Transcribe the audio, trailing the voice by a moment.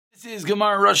This is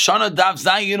Gemara Rosh Hashanah Daf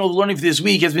Zayin. The learning for this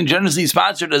week has been generously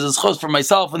sponsored as a schos for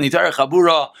myself and the entire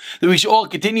Chabura, that we should all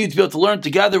continue to be able to learn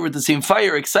together with the same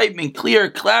fire, excitement,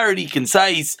 clear, clarity,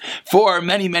 concise, for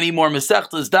many, many more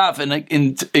Masechtas Daf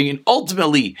and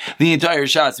ultimately the entire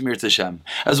Shas Mir Hashem,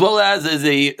 as well as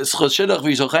a schos shidduch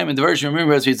v'yisholchem and diversion.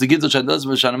 Remember, as it's a gidul shadas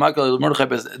v'shanamakal Mordechai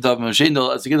Dav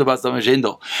Meshendel as a gidul bas Dav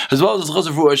Meshendel, as well as a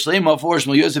schos for Shlema for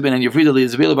Shmuel Yosef ben and Yefrida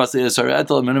Lizabela bas Sarah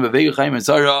Etel and Menuvah Vega and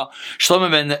Sarah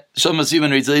Shlomo ben Shlomo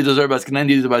Sivan Ritzali Dozar Bas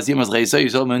Kanandi Basim as Reisa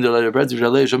Yisrael Mendel Letter Bread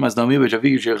Jalei Shomas Naomi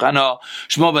B'Shavik Shechana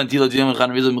Shmo Ben Tila Dinim Chan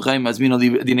Rizal Mechaim Azmino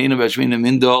Dinena B'Shvin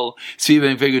Mendel Svi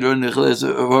Ben Figure Nicholas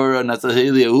Hora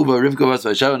Nathali Ahuva Rivka Bas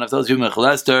Vashav and Naftal Svi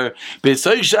Mechalester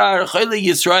B'Soishar Chayli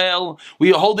Yisrael.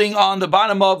 We are holding on the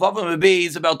bottom of Avim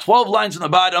Beis, about 12 lines on the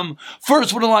bottom.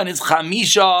 First one line is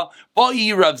Chamisha.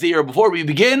 Before we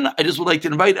begin, I just would like to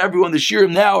invite everyone. The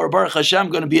shirim now are Baruch Hashem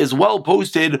going to be as well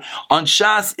posted on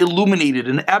Shas Illuminated,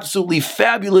 an absolutely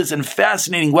fabulous and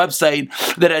fascinating website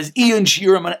that has Ian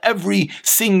shirim on every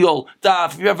single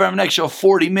daf. If you ever have an extra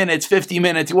 40 minutes, 50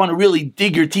 minutes, you want to really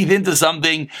dig your teeth into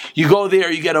something, you go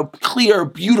there, you get a clear,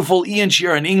 beautiful Ian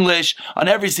shir in English on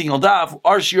every single daf.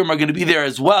 Our shirim are going to be there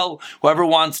as well. Whoever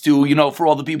wants to, for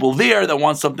all the people there that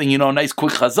want something, nice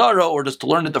quick chazara or just to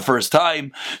learn it the first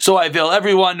time. So I avail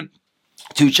everyone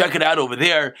to check it out over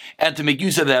there and to make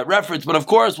use of that reference. But of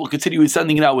course, we'll continue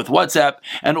sending it out with WhatsApp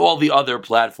and all the other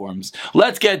platforms.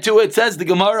 Let's get to it. Says the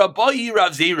Gemara, Ba'i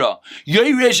Rav Zera,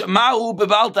 Yoresh Mahu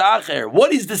B'Baal Ta'acher.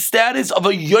 What is the status of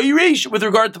a Yoresh with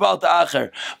regard to Baal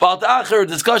Ta'acher? Baal Ta'acher, a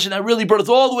discussion that really brought us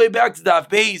all the way back to Daf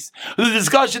Beis. The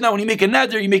discussion that when you make a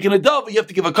neder, you make an adava, you have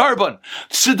to give a carbon.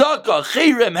 Tzedakah,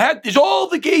 Cherem, Hektish, all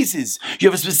the cases. You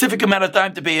have a specific amount of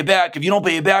time to pay it back. If you don't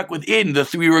pay it back within the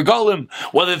 3 regalim,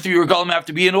 whether the 3 regalim have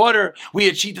to be in order, we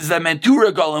had cheetahs that meant 2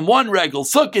 regalim, 1 regal,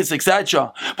 sukkis,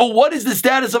 etc. But what is the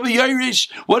status of a Yerush?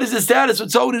 What is the status when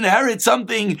someone inherits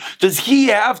something? Does he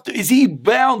have to? Is he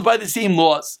bound by the same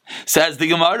laws? Says the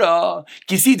Gemara.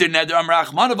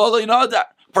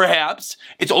 Perhaps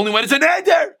it's only when it's a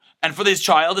neder. And for this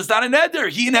child, it's not a neder.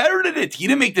 He inherited it. He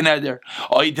didn't make the neder.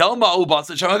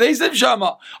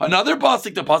 Another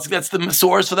pasuk, the pasuk that's the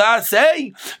source for that,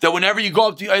 say that whenever you go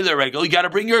up to Eiler Regel, you got to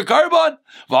bring your carbon.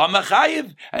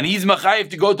 And he's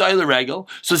machayiv to go to Eiler Regel.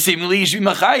 So seemingly you should be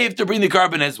machayiv to bring the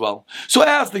carbon as well. So I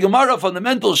ask the Gemara,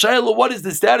 fundamental shayla, what is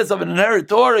the status of an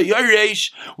inheritor, a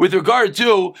Yeresh, with regard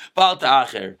to Baal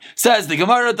Ta'acher? Says the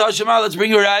Gemara, Tashema, let's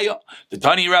bring your raya. The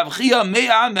Tani Rav Chia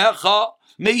me'amecha.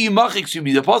 Me'imach, excuse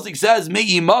me, the pasuk says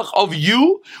me'imach of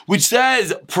you, which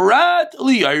says prat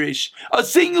li Irish, a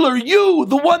singular you,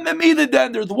 the one that made the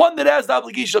dender, the one that has the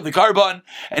obligation of the carbon,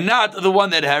 and not the one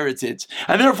that inherits it.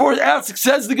 And therefore,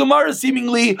 says the Gemara,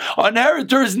 seemingly an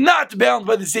inheritor is not bound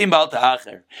by the same Baal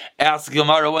Ta'acher. Ask the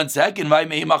Gemara 1 second, why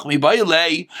me'imach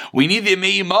mi'bayilei? We need the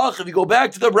me'imach. If you go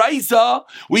back to the Braisa,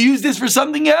 we use this for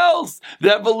something else.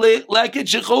 That leket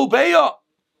shechopeya.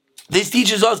 This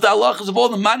teaches us the halachas of all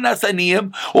the manas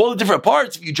aniyim, all the different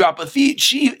parts. If you drop a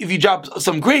sheaf, if you drop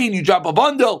some grain, you drop a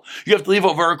bundle, you have to leave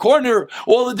over a corner.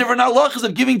 All the different halachas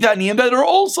of giving to aniyim that are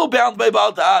also bound by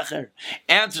Baal Ta'acher.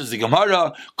 Answers the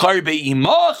Gemara, karbe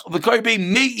imach, v'karbe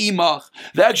me'imach.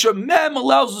 The extra mem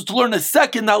allows us to learn a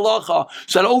second halacha,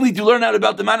 so not only do we learn out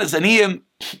about the manas aniyim,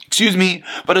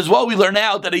 but as well we learn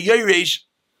out that a yeresh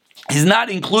is not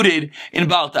included in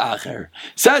Baal Ta'acher.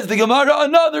 Says the Gemara,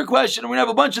 another question. We're going to have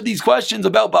a bunch of these questions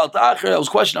about Baal Ta'acher. That was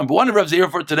question number 1 of Rav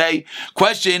Zera for today.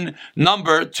 Question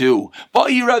number 2.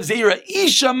 Ba'i Rav Zera,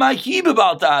 Isha Mahiba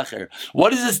Baal Ta'acher.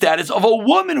 What is the status of a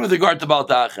woman with regard to Baal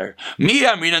Ta'acher? Mi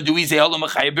Amrina, do we say Olam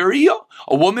Chayib B'Riyah?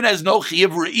 A woman has no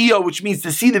Chiyav Riyah, which means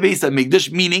to see the Beis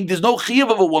HaMikdash, meaning there's no Chiyav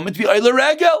of a woman to be Eiler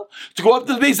Regel, to go up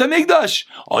to the Beis HaMikdash.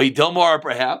 Dilmar,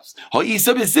 perhaps.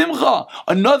 Ha'isa B'Simcha.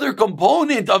 Another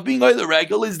component of being Eiler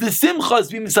Regel is the Simchas,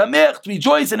 to be Misamech, to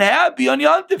rejoice and happy on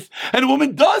Yantif. And a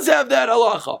woman does have that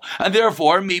halacha. And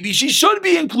therefore, maybe she should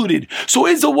be included. So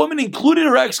is a woman included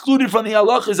or excluded from the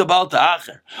halachas of Baal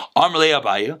Ta'acher? Amrlei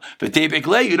Abaya,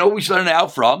 V'teibeklei, we should learn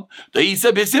out from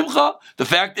the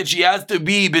fact that she has to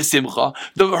be B'Simcha.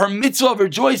 Her mitzvah of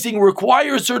rejoicing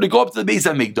requires her to go up to the Beis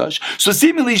HaMikdash. So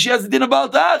seemingly she has the din of Baal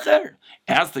Ta'acher.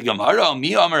 Ask the Gemara,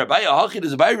 Mi Amar Abaya, Hachi,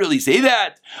 does Abaya really say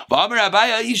that? V'Amar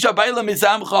Abaya, Isha Baila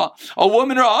Misamcha. A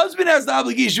woman, her husband has the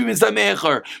obligation to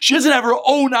Misamecher. She doesn't have her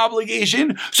own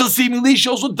obligation, so seemingly she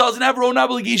also doesn't have her own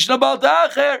obligation about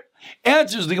Ta'acher.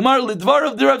 Answers the Gemara, Lidvar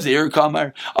of the Rav Zera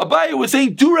Kamar. Abaya was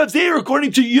saying to Rav Zera,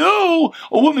 according to you,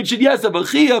 a woman should yes have a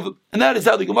chiyav, and that is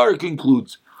how the Gemara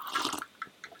concludes.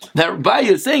 That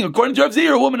Abaya is saying, according to Rav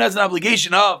Zera, a woman has an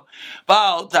obligation of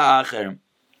Baal Ta'acher.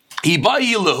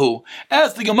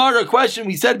 Ask the Gemara a question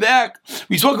we said back.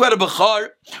 We spoke about a Bechar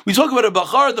We talk about a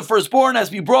Bachar, the firstborn, has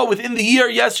to be brought within the year,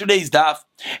 yesterday's daf.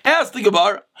 Ask the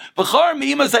Gemara, Bachar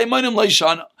me'imas haymanim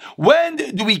leishana. When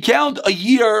do we count a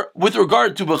year with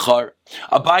regard to Bachar?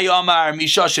 Abaye Amar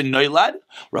Mishash Noilad,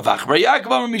 Rav Achbar Yaakov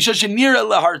Amar Mishash Nira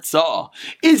Lehartzah.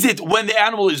 Is it when the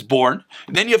animal is born,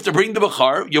 then you have to bring the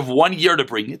Bachar, you have 1 year to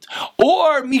bring it,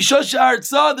 or Mishash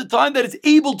Hartzah, the time that it's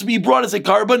able to be brought as a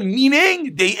carbon,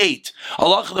 meaning day 8.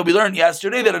 Allah that we learned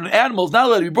yesterday that an animal is not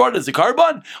allowed to be brought as a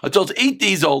carbon until it's 8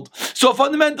 days old. So a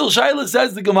fundamental shaila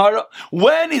says the Gemara,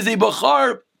 when is a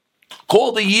Bachar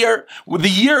called a year? With the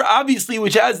year, obviously,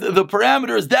 which has the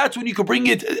parameters, that's when you can bring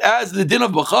it as the din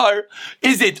of Bachar.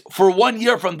 Is it for 1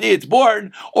 year from the day it's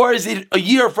born, or is it a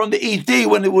year from the 8th day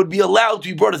when it would be allowed to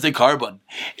be brought as a carbon?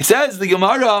 It says the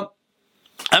Gemara,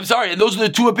 and those are the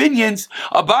two opinions,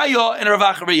 Abaya and Rav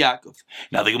Achbar Yaakov.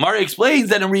 Now the Gemara explains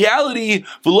that in reality,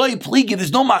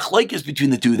 there's no machlekes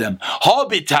between the two of them. Ha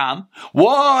bitam,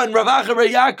 one Rav Achbar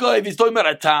Yaakov is talking about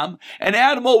a tam, an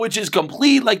animal which is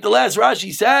complete, like the last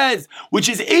Rashi says, which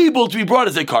is able to be brought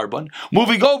as a carbon.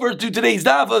 Moving over to today's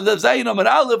daf of the Zayin Amar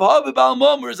Aleph, ha b'Baal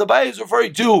Mum, whereas Abaya is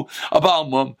referring to a Baal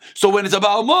Mum. So when it's a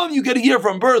Baal Mum, you get a year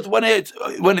from birth. When it's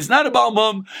not a Baal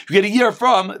Mum, you get a year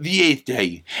from the 8th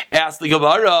day. Ask the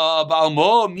Gemara, is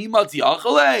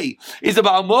a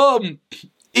Baal Mum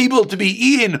able to be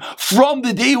eaten from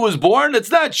the day it was born?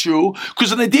 That's not true,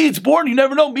 because on the day it's born, you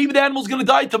never know, maybe the animal's going to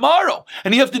die tomorrow,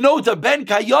 and you have to know it's a ben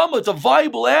kayama, it's a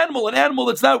viable animal, an animal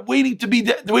that's not waiting to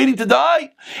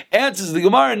die. Answers the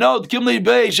Gemara, no, it's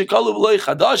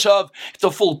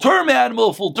a full-term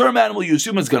animal you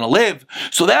assume is going to live.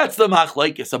 So that's the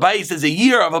machlekes. Abaye says a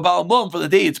year of a Baal Mum from the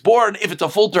day it's born if it's a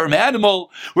full-term animal,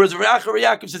 whereas Rav Achbar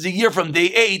Yaakov says a year from day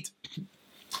 8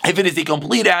 if it is a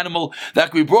complete animal that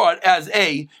can be brought as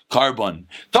a carbon.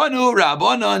 Tanu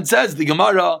Rabbanan, says the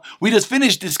Gemara, we just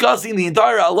finished discussing the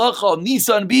entire halacha of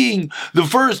Nisan being the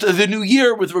first of the new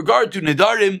year with regard to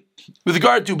Nedarim, with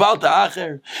regard to Baal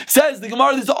Ta'acher. Says the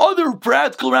Gemara, there's other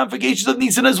practical ramifications of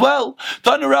Nisan as well.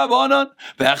 Tanu Rabbanan,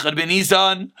 Be'echad ben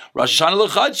Nisan, Rosh Hashanah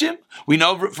l'Chadshim. We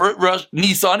know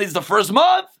Nisan is the first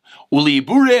month. Uli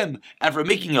Burim, and for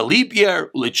making a leap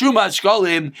year, Uli Trumas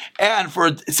Shkalim, and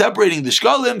for separating the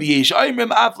Shkalim, V'yesh Aimrim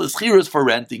Aflis Chiras for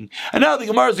renting. And now the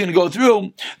Gemara is going to go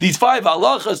through these 5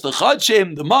 halachas, the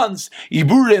Chadshim, the months,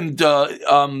 Iburim,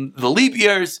 the leap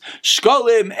years,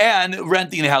 Shkalim, and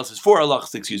renting the houses. 4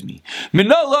 halachas, excuse me.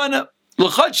 Minalan,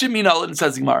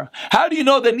 says Gemara. How do you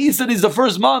know that Nisan is the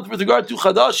first month with regard to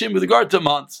Chadashim, with regard to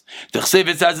months? The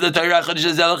Chsevet says the Torah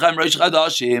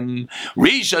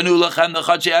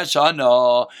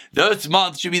this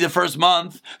month should be the first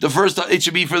month. It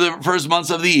should be for the first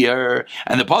months of the year.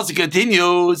 And the pasuk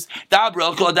continues. Talk to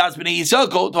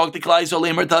Klai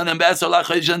Solim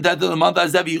the month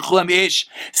as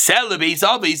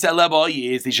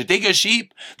they should take a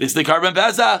sheep. This is the carbon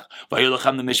Pesach.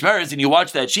 And you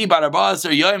watch that sheep out of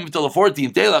until the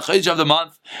 14th day of the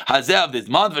month, of this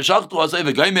month,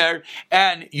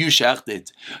 and you shecht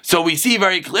it. So we see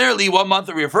very clearly what month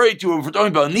are we referring to. We're talking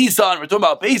about Nisan, we're talking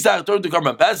about Pesach, we're talking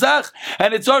about Pesach,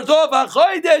 and it starts off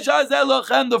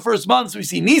the first month. So we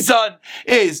see Nisan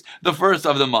is the first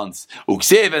of the months.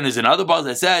 Uksiv, and there's another part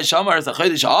that says Shamar is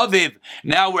Aviv.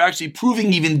 Now we're actually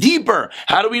proving even deeper.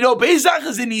 How do we know Pesach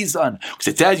is in Nisan? Because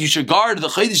it says you should guard the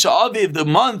Chodesh Aviv, the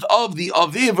month of the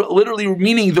Aviv, literally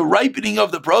meaning the ripening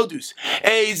of the produce.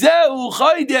 When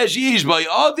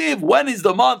is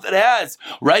the month that has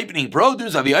ripening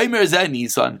produce?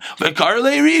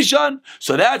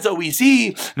 So that's how we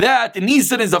see that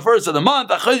Nisan is the first of the month.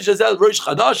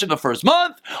 The first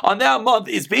month. On that month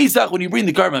is Pesach, when you bring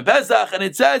the carbon Pesach, and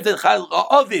it says that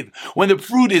Aviv, when the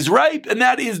fruit is ripe, and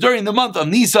that is during the month of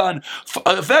Nisan,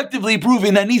 effectively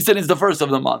proving that Nisan is the first of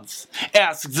the months.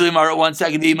 Ask Zimara 1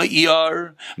 second,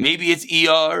 maybe it's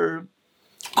ER.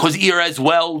 Because here as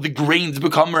well, the grains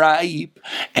become ripe.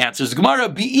 Answers Gemara,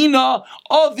 Bi'ina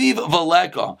Aviv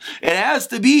Valeka. It has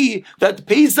to be that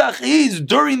Pesach is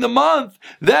during the month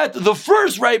that the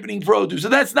first ripening produce.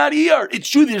 And that's not here. It's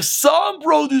true, there's some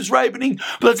produce ripening,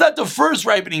 but it's not the first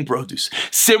ripening produce.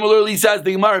 Similarly, says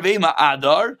the Gemara, Ve'ima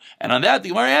Adar. And on that, the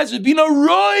Gemara answers, Bi'ina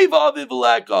Roiv Aviv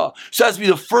Valeka. So it has to be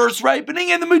the first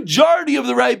ripening and the majority of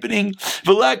the ripening,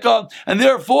 Valeka. And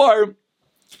therefore,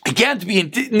 it can't be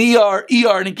in Niyar,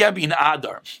 and it can't be in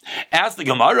Adar. Ask the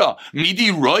Gemara, Midi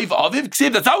Roiv Aviv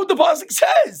Ksiv. That's not what the pasuk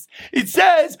says. It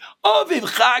says Aviv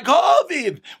Chag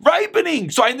Aviv,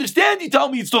 ripening. So I understand you tell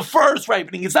me it's the first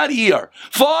ripening. It's not Iyar.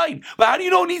 Fine, but how do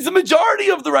you know it needs the majority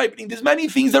of the ripening? There's many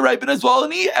things that ripen as well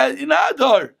in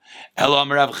Adar.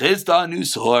 Elam Rav Chisda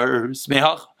Nusor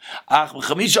Smeach. On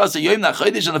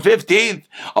the 15th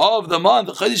of the month,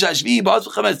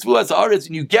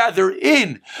 when you gather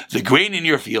in the grain in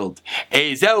your field. When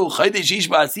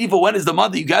is the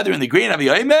month that you gather in the grain?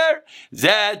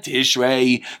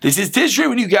 Tishrei. This is Tishrei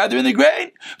when you gather in the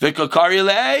grain.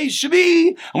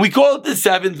 And we call it the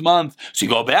 7th month. So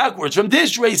you go backwards from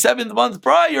Tishrei. 7th month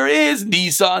prior is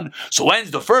Nisan. So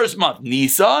when's the first month?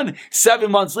 Nisan.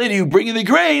 7 months later, you bring in the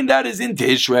grain. That is in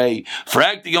Tishrei.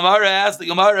 Frak the Gemara asked the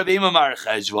Gemara of Mar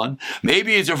Cheshvan.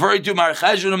 Maybe it's referring to Mar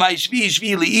Cheshvan my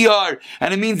Shvi Li'iyar,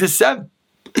 and it means the 7th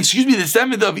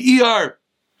of Iyar.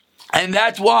 And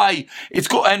that's why it's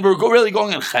and we're really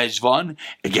going in Cheshvan.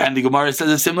 Again, the Gemara says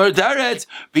a similar teretz.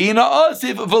 Bina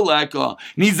asif v'leka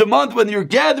needs the month when you're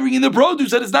gathering in the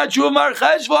produce that is not true of Mar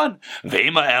Cheshvan.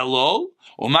 Ve'ima elol.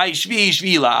 Again,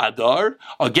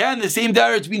 the same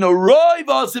teretz being a roi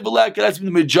v'asif v'leka. That's when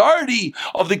the majority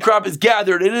of the crop is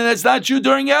gathered, and that's not true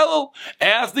during Elul.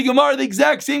 Ask the Gemara the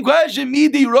exact same question.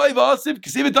 Midi roi v'asif,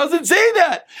 because it doesn't say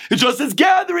that. It just says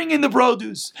gathering in the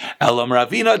produce. Elam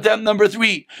Ravina, attempt number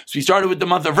 3. So we started with the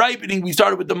month of ripening. We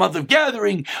started with the month of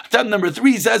gathering. Attempt number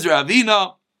 3 says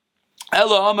Ravina. This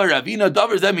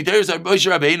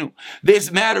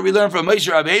matter we learned from Moshe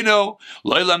Rabbeinu.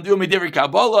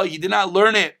 He did not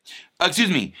learn it. Excuse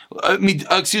me. We didn't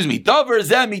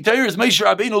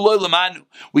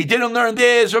learn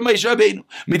this from Moshe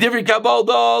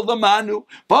Rabbeinu.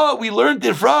 But we learned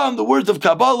it from the words of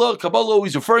Kabbalah. Kabbalah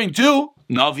always referring to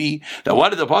Navi. That what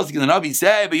did the pasuk in the Navi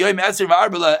say?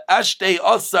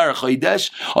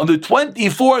 On the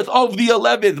 24th of the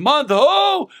 11th month.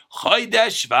 Oh,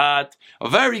 Chodesh Shvat. A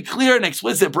very clear and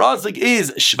explicit pasuk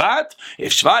is Shvat.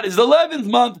 If Shvat is the 11th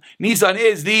month, Nisan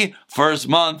is the first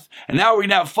month. And now we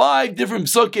have 5 different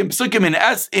psukim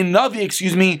in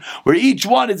Navi, where each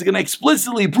one is going to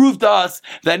explicitly prove to us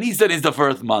that Nisan is the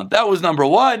first month. That was number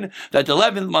 1, that the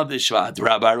 11th month is Shvat.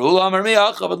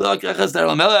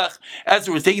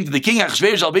 Esther was taken to the king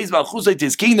Achashverosh al Beis Malchusay to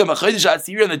his kingdom, a Chodesh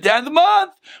Asir in the 10th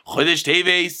month, Chodesh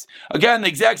Teves. Again, the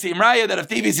exact same raya that if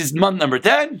Teves is month number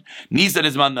 10, Nisan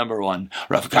is month number 1.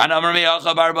 Rav Kana Amar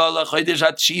Me'acha Barba Chodesh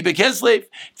Atshi Bekislev.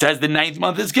 It says the 9th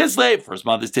month is Kislev, first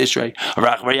month is Tishrei.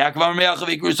 Rav Bar Yaakov Amar Me'acha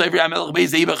V'Ikru Sefer HaMelech Beis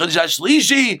Zeiba Chodesh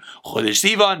Ashlishi, Chodesh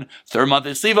Sivan, third month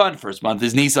is Sivan, first month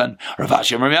is Nisan. Rav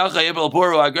Ashi Amar Me'acha Yibel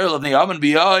Puru, a girl of Ne'aman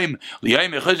B'Yoim,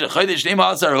 L'Yoim Chodesh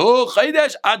Ne'ma Asar,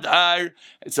 Chodesh Adar.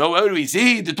 So what do we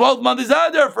see? The 12th month is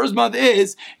Adar, first month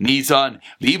is Nisan.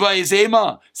 Viva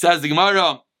Yisema, says the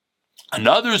Gemara.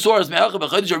 Another source, first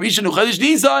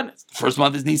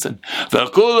month is Nisan.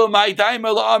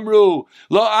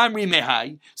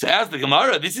 So ask the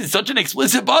Gemara, this is such an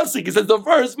explicit pasuk. It says the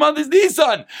first month is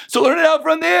Nisan. So learn it out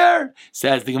from there.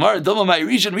 Says the Gemara,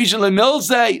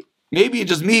 maybe it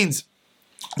just means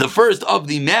the first of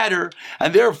the matter,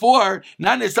 and therefore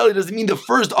not necessarily doesn't mean the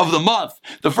first of the month.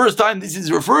 The first time this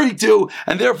is referring to,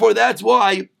 and therefore that's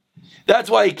why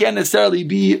it can't necessarily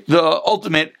be the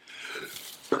ultimate.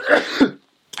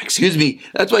 Excuse me.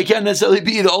 That's why it can't necessarily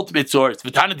be the ultimate source.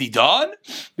 And the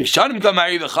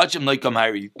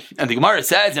Gemara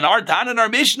says in our Tana and our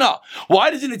Mishnah,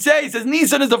 why doesn't it say? It says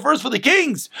Nisan is the first for the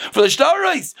kings, for the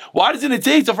shtarais. Why doesn't it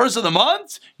say it's the first of the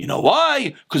month? You know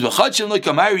why? Because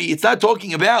it's not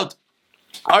talking about.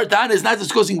 Our Tana is not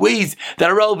discussing ways that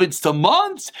are relevant to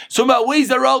months, so about ways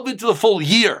that are relevant to the full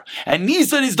year. And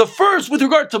Nisan is the first with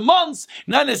regard to months,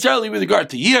 not necessarily with regard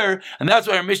to year, and that's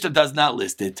why our Mishnah does not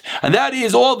list it. And that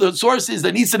is all the sources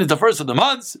that Nisan is the first of the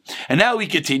months. And now we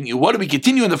continue. What do we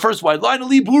continue in the first wide line? A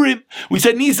leap Urim. We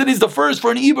said Nisan is the first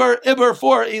for an Iber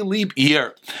for a leap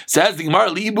year. Says the Gemara,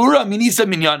 Liibura Nisan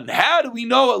Minyan. How do we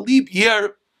know a leap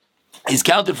year is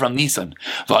counted from Nisan?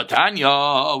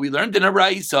 Vatanya, we learned in a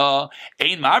Raisa,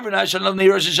 Ein Ma'avrin Hashanah L'nei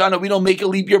Rosh Hashanah. We don't make a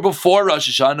leap year before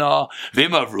Rosh Hashanah.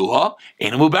 V'mavruha,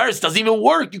 Ein Mubaris doesn't even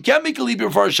work. You can't make a leap year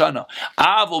before Rosh Hashanah.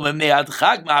 Avol Memnead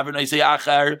Chag Ma'avrin Hashanah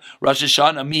Achar Rosh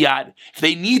Hashanah Miyad. If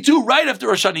they need to, right after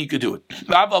Rosh Hashanah, you could do it.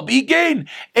 Avol Bigain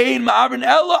Ein Ma'avrin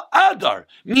Ella Adar,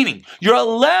 meaning you're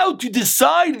allowed to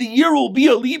decide the year will be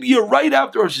a leap year right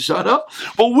after Rosh Hashanah,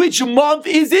 but which month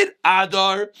is it?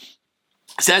 Adar.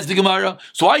 Says the Gemara,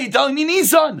 so why are you telling me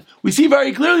Nisan? We see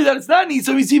very clearly that it's not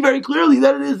Nisan. We see very clearly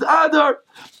that it is Adar.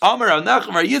 Amar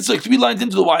Nachman Bar Yitzchak, 3 lines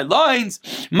into the wide lines.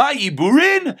 My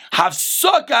Iburin,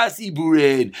 Hafsakas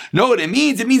Iburin. Know what it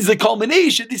means? It means the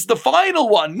culmination. This is the final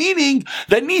one, meaning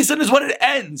that Nisan is when it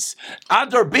ends.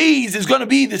 Adar Beis is going to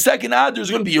be, the second Adar is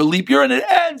going to be your leap year, and it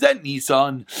ends at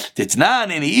Nisan. Titznan,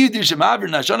 and Eidu, Shemavir,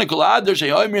 Nashana, Kol Adar,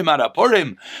 Sheyoimrim,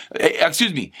 Araporim.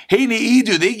 Excuse me. Hey,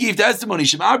 Eidu, they gave testimony,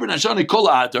 Shemavir, Nashana, Kol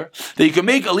Adar, that you can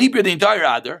make a leap year the entire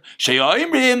Adar.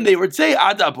 Sheyoimrim, they would say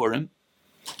Adaporim.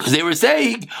 Because they were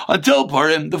saying until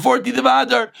Purim, the 14th of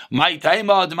Adar, my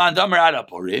taima demand damar ada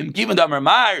Purim, given damar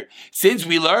mar. Since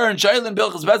we learn Shailin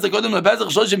Bilchas Pesach Kodem Pesach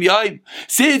Shoshim Yaim,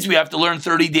 since we have to learn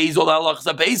 30 days all halachas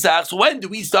of Pesach, so when do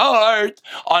we start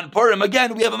on Purim?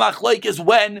 Again, we have a machlokes.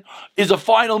 When is a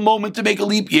final moment to make a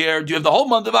leap year? Do you have the whole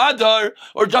month of Adar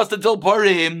or just until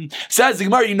Purim? Says the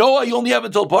Gemara, you know why you only have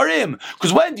until Purim?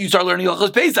 Because when do you start learning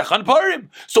halachas Pesach? On Purim.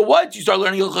 So once you start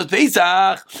learning halachas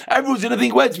Pesach, everyone's going to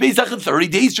think, well, it's Pesach in 30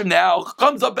 days from now.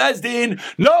 Comes up as din.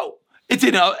 No, it's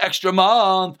in an extra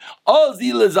month. So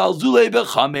you're going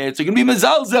to be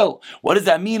mezalzel. What does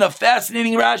that mean? A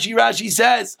fascinating Rashi. Rashi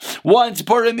says, once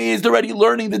Purim is already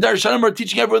learning, the Darshanim are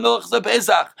teaching everyone the Lachas of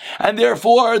Pesach. And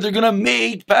therefore, they're going to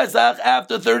make Pesach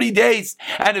after 30 days.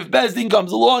 And if Bezdin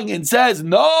comes along and says,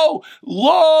 no,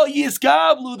 lo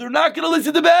yiskablu, they're not going to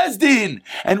listen to Bezdin.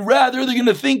 And rather, they're going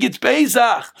to think it's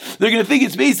Pesach. They're going to think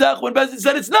it's Pesach when Bezdin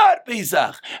said it's not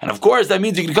Pesach. And of course, that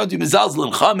means you're going to come to mezalzel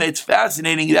and chama. It's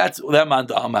fascinating. That's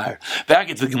back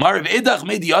into the Gemara of Edach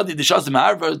made the Yadi the Shas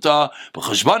Ma'arvata, but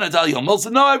Chashban Atal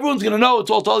Yomel. No, everyone's going to know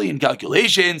it's all totally in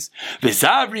calculations.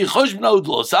 V'Savri Chashbno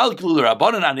Lo Salklu the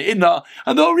Rabbanan and Idna,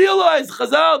 and they'll realize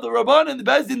Chazal, the Rabbanan and the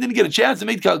Bezdin didn't get a chance to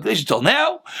make the calculation till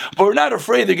now, but we're not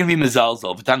afraid they're going to be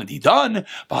mezalzel. V'Tana Didan,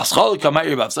 B'Aschal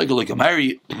Kamari, B'Aschal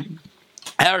Kamari.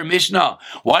 Our Mishnah,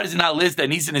 why does it not list that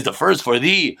Nisan is the first for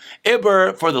the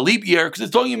Iber, for the leap year? Because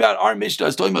it's talking about our Mishnah,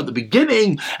 it's talking about the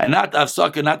beginning, and not the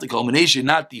Afsaka, not the culmination,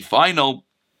 not the final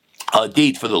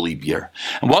date for the leap year.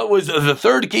 And what was the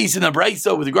third case in the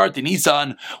Brisa with regard to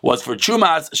Nisan was for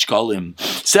Chumas Shkalim.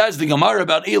 Says the Gemara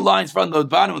about 8 lines from the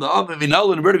bottom of the Av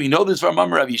Vinol, and where do we know this from?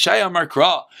 Rav Yishaya Amar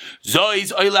Kra.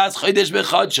 Zois Oilas Chodesh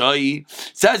Bechadshai.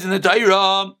 Says in the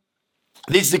Torah,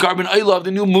 this is the carbon oil of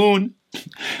the new moon,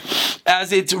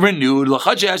 as it's renewed.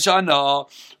 L'chadshei hashana.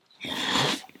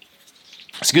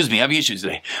 Excuse me, having issues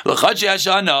today. L'chadshei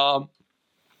hashana.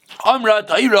 Amra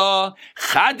Taira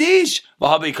Chadish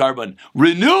v'habei carbon.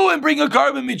 Renew and bring a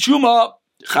carbon mitzuma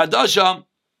chadasha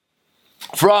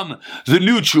from the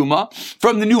new truma,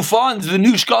 from the new funds, the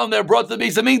new shkalim that are brought to the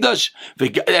Beis Hamikdash,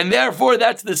 and therefore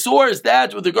that's the source.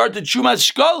 That with regard to trumas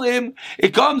shkalim,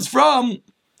 it comes from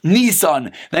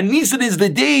Nisan. Now Nisan is the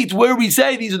date where we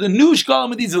say these are the new shkalim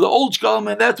and these are the old shkalim,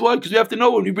 and that's why, because we have to know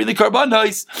when we bring the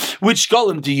karbanos which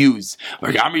shkalim to use.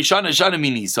 Why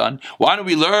don't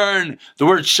we learn the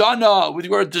word shana with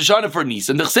regard to shana for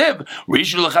Nisan?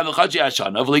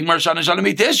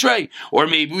 Or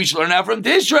maybe we should learn out from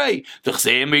Tishrei.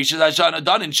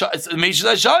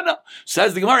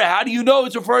 Says the Gemara, how do you know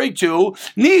it's referring to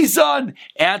Nisan?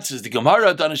 Answers the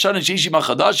Gemara,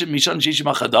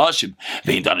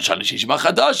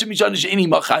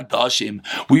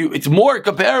 it's more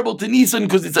comparable to Nisan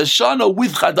because it's a Shana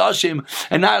with Chadashim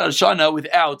and not a Shana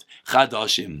without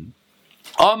Chadashim.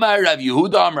 Amar Rav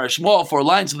Yehuda Amar Shmuel, 4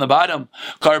 lines from the bottom.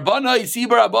 Karbana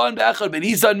Yisibar Abban Be'achad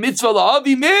B'Nisan Mitzvah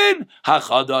La'avi Min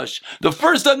HaChadash. The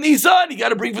first of Nisan, you got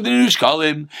to bring for the new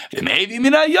Shkalim. V'Mevi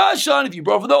Min HaYashan. If you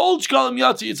brought for the old Shkalim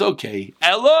Yatsi, it's okay.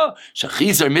 Ella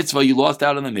Shachisar Mitzvah, you lost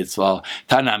out on the Mitzvah.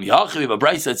 Tanam Yachiv, we have a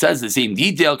Brisa that says the same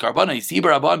detail. Karbana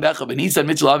Yisibar Abban Be'achad B'Nisan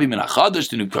Mitzvah La'avi Min HaChadash,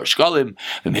 the new Shkalim.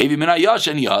 V'Mevi Min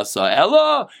HaYashan Yasa.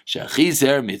 Ella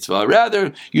Shachisar Mitzvah.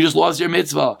 Rather, you just lost your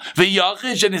Mitzvah.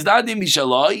 V'Yachish and is not in Mishalai.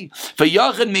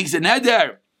 V'Yachid makes a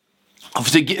neder.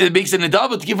 It makes a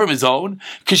nedava to give from his own.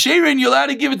 Kasherin, you're allowed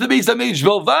to give it to the Beis Hamikdash.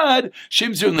 Velvad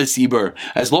shimzer and lesiber.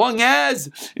 As long as,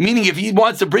 meaning if he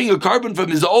wants to bring a carbon from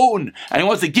his own and he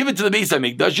wants to give it to the Beis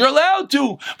Hamikdash, you're allowed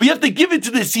to. But you have to give it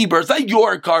to the Sibur. It's not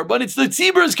your carbon; it's the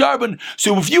Sibur's carbon.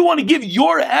 So if you want to give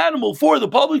your animal for the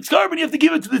public's carbon, you have to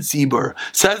give it to the Sibur.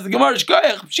 Says the Gemara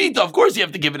Shkoyach Pshita. Of course, you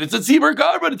have to give it. It's a Sibur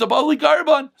carbon. It's a public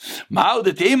carbon. Mao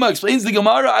the Tema explains the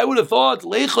Gemara. I would have thought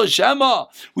Lecha Shema.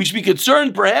 We should be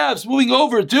concerned, perhaps, moving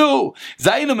over to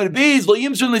Zainam and Beis Lo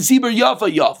Yimshon LeSibur Yafa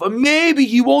Yafa. Maybe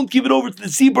he won't give it over to the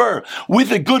Sibur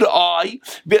with a good eye.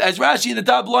 But as Rashi in the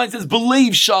top line says,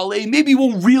 believe Shalei. Maybe he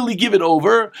won't really give it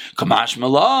over. Kamash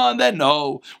Malan. Then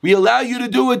no, we allow you to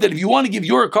do it. That if you want to give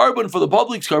your carbon for the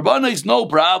public's carbonais, no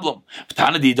problem.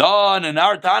 Tana Didan and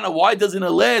our Tana, why doesn't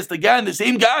it list? Again, the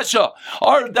same Gasha.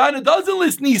 Our Tana doesn't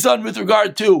list Nisan with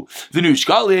regard to the new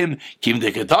Shkalim. Kim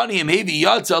Dekatani maybe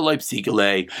Yatza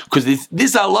Leipsikale. Because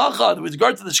this halacha with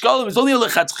regard to the Shkalim is only a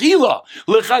lechatchila.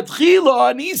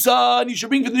 Lechatchila Nisan, you should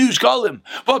bring for the new Shkalim.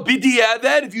 But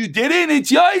b'diavad, if you didn't, it's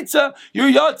Yaitza.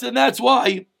 You're Yatza, and that's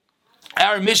why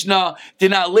Our Mishnah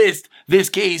did not list this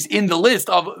case in the list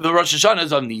of the Rosh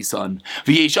Hashanahs of Nisan.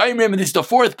 And this is the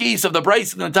fourth case of the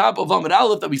price on the top of Amud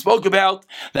Aleph that we spoke about.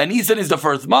 That Nisan is the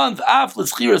first month, af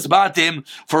l'schiras batim,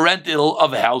 for rental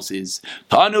of houses.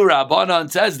 Tanu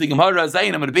Rabbanan says the Gemara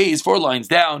Zayin Amud Beis 4 lines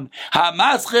down.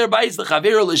 Hamascher bais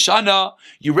l'chaver l'shana.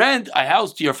 You rent a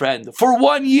house to your friend for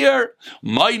 1 year.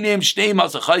 Ma'nim shnei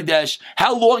masachaydesh.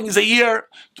 How long is a year?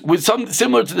 With some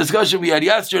similar to the discussion we had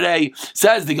yesterday,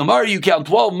 says the Gemara, you count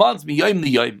 12 months. Miyayim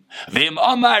liyayim.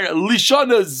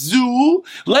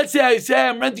 Let's say I say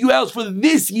I'm renting you a house for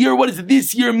this year. What does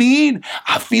this year mean?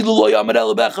 It's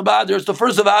the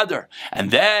first of Adar. And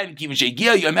then,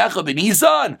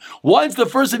 once the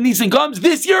first of Nisan comes,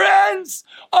 this year ends.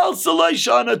 Also,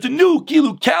 the new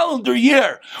calendar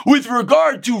year with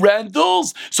regard to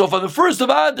rentals. So for the first of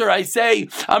Adar, I say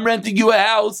I'm renting you a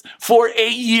house for a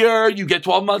year. You get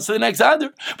 12 months to the next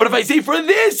Adar. But if I say for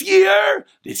this year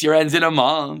ends in a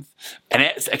month. And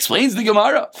it explains the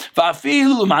Gemara. Like we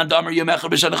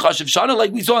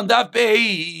saw on Daf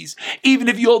Beis, even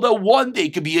if you hold that 1 day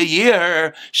could be a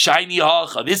year, shiny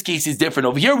hacha. This case is different.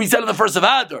 Over here we said on the first of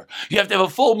Adar, you have to have a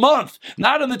full month,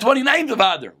 not on the 29th of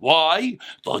Adar. Why?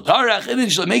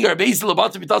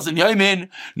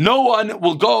 No one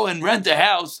will go and rent a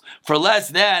house for less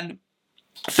than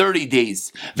 30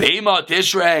 days. Ve'ema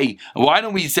Tishrei. Why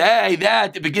don't we say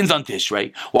that it begins on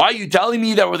Tishrei? Why are you telling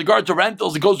me that with regard to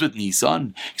rentals it goes with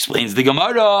Nisan? Explains the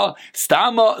Gemara.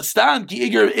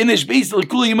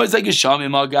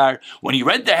 When you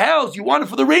rent the house, you want it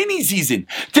for the rainy season.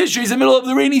 Tishrei is the middle of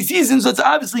the rainy season, so it's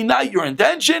obviously not your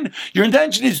intention. Your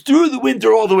intention is through the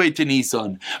winter all the way to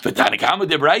Nisan. And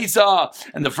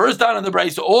the first time on the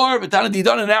Braisa, or V'tana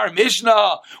Didan in our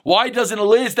Mishnah, why doesn't it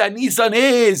list that Nisan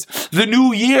is the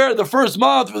new year, the first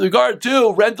month with regard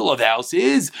to rental of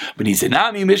houses? But he said,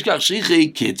 because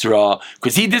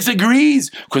he disagrees,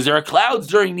 because there are clouds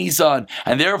during Nisan,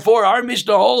 and therefore our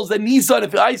Mishnah holds that Nisan,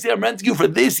 if I say I'm renting you for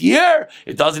this year,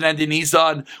 it doesn't end in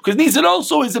Nisan, because Nisan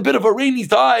also is a bit of a rainy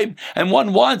time, and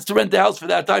one wants to rent the house for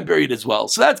that time period as well.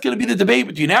 So that's going to be the debate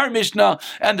between our Mishnah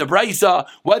and the Braisa,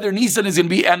 whether Nisan is going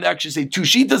to be, and actually say two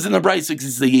shitas in the Braisa, because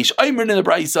it's the Yesh Aimer in the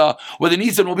Braisa, whether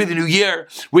Nisan will be the new year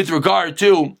with regard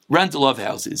to rental of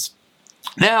houses.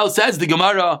 Now, says the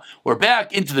Gemara, we're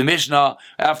back into the Mishnah.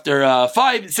 After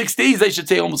 5-6 days, I should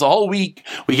say, almost a whole week,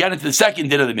 we get into the second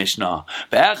din of the Mishnah.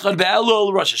 Then the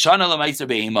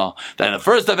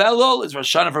first of Elul is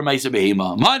Rosh Hashanah for Ma'aser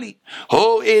Behema. Money.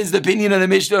 Who is the opinion of the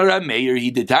Mishnah? Rameir.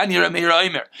 He did Tanya Rameir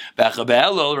Omer. Be'echad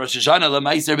be'Elul, Rosh Hashanah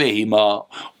l'Ma'aser Behema.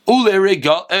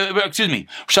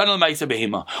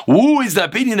 Who is the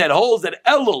opinion that holds that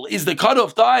Elul is the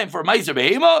cutoff time for Ma'aser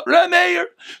Behema? Rameir.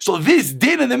 So this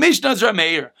din in the Mishnah is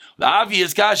Rameir. The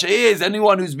obvious kasha is,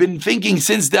 anyone who's been thinking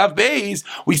since Daf Beis,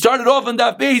 we started off on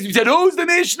Daf Beis, we said, who's the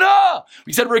Mishnah?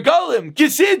 We said Regalim,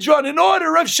 Kisidron, in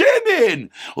order of Shimon.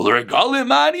 Well, the Regalim,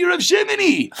 Mani, Rav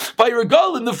Shimoni. By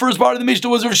Regalim, the first part of the Mishnah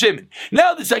was Rav Shimon.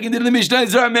 Now the second din of the Mishnah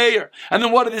is Rameir. And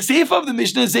then what are the seif of the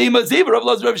Mishnah? Zema, Rav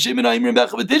Laz, Rav Shimon, Aimrim,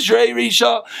 Bechav Tishrei,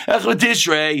 Reisha, Echad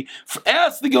Tishrei.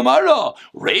 Ask the Gemara,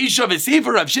 Reisha,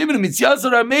 V'sefer, Rav Shimon, Mitzias,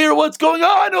 Rameir, what's going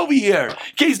on over here?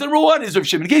 Case number 1 is Rav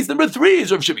Shimon. Case number 3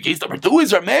 is Rav Shimon. Case number 2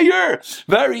 is Rameir.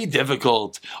 Very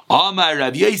difficult. Amar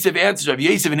Rav Yosef answers Rav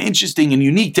Yosef an interesting and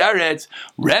unique teretz.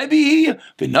 Rabbi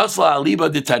v'nasla aliba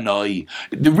de Tanai.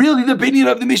 Really, the opinion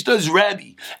of the Mishnah is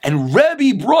Rabbi, and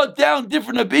Rabbi brought down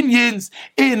different opinions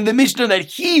in the Mishnah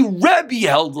that Rabbi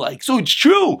held like. So it's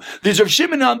true. There's Rav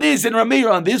Shimon on this and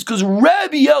Rameir on this, because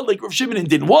Rabbi held like Rav Shimon in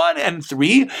din 1 and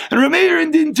 3, and Rameir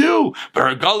in din 2. But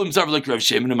Regalim suffer like Rav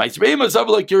Shimon, and Ma'aser Behema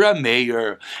suffer like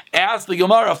Rameir. Ask the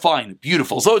Gemara, fine,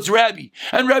 beautiful. So it's Rabbi,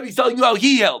 and Rabbi's telling you how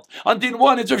he held. On din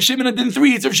 1 it's Rav Shimon, and din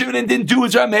 3 it's Rav Shimon, and din 2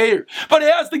 it's Rameir. But I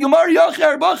asked the Gemara,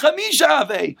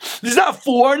 there's not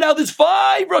 4, now there's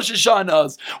 5 Rosh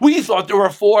Hashanahs. We thought there were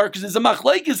 4 because there's a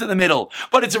machlekes in the middle,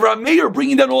 but it's a Rameir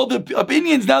bringing down all the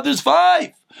opinions. Now there's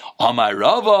 5. Amar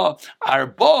Rava,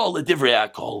 Arba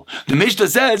l'divrei Akol. The Mishnah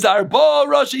says Arba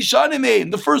Rosh Hashanah.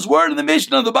 The first word in the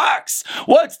Mishnah on the box.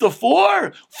 What's the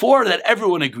 4? 4 that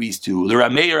everyone agrees to. The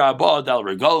Rameir Arba dal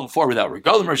Regalim, 4 without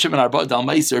Regalim. Rav Shimon Arba dal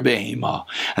Ma'aser Behema.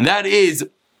 And that is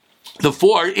the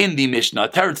 4 in the Mishnah.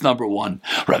 Teretz number 1.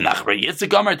 Rav Nachman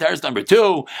Yitzchak Amar, teretz number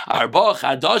 2. Arba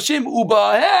Chadashim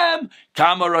Ubahem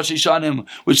Kama Rosh Hashanim,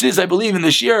 which is, I believe, in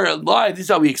the Shir Live, this is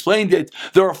how we explained it.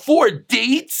 There are 4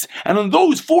 dates, and on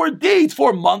those 4 dates,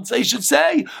 4 months, I should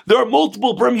say, there are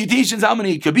multiple permutations. How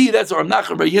many it could be? That's Rav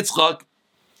Nachman Yitzchak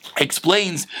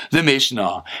explains the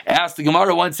Mishnah. Ask the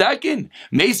Gemara 1 second.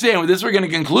 Meisvein, with this we're going to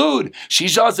conclude.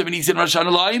 Shisha of Nisan Rosh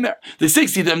Hashanah L'Aimer. The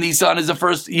 60th of Nisan is the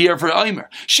first year for Aimer.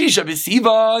 Shisha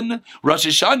b'Sivan Rosh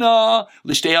Hashanah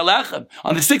L'Shtei Alechem.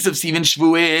 On the 6th of Sivan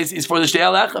Shavuos is for the Shtei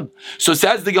Alechem. So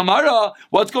says the Gemara,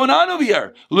 what's going on over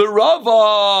here?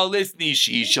 L'Rava L'Sni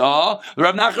Shisha,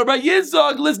 Rav Nachar Bar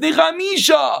Yitzchak L'Sni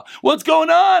Chamisha. What's going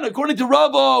on? According to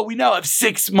Rava, we now have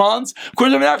 6 months.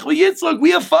 According to Rav Nachar Bar Yitzchak,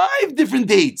 we have 5 different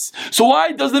dates. So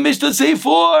why does the Mishnah say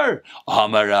 4?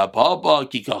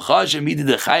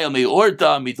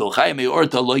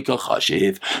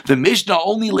 The Mishnah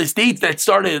only states that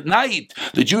started at night.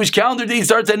 The Jewish calendar day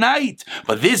starts at night.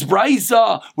 But this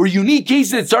Brisa were unique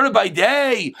cases that started by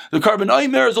day. The Karban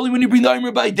Omer is only when you bring the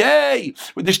Omer by day.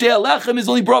 With the Shtei Alechem is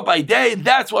only brought by day, and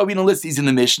that's why we don't list these in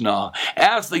the Mishnah.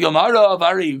 Ask the Gemara of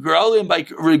Ari Gralim by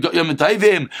Yom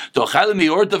Tayvim.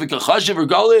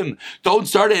 Don't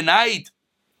start at night.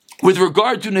 With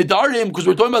regard to Nedarim, because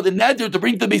we're talking about the Neder to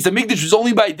bring to the Beis HaMikdash was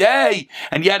only by day,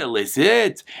 and yet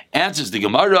illicit. Answers the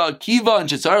Gemara, Kiva and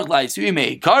Shesarach La'isui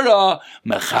Me'ikara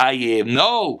Mechayim.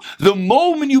 No, the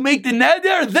moment you make the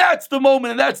Neder, that's the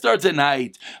moment, and that starts at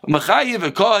night. Mechayim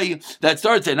Ekoi, that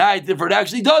starts at night, therefore it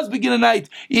actually does begin at night,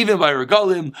 even by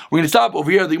Regalim. We're going to stop over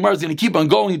here. The Gemara is going to keep on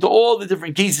going into all the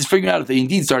different cases, figuring out if they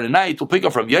indeed start at night. We'll pick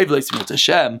up from Yevle Simut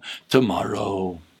Hashem tomorrow.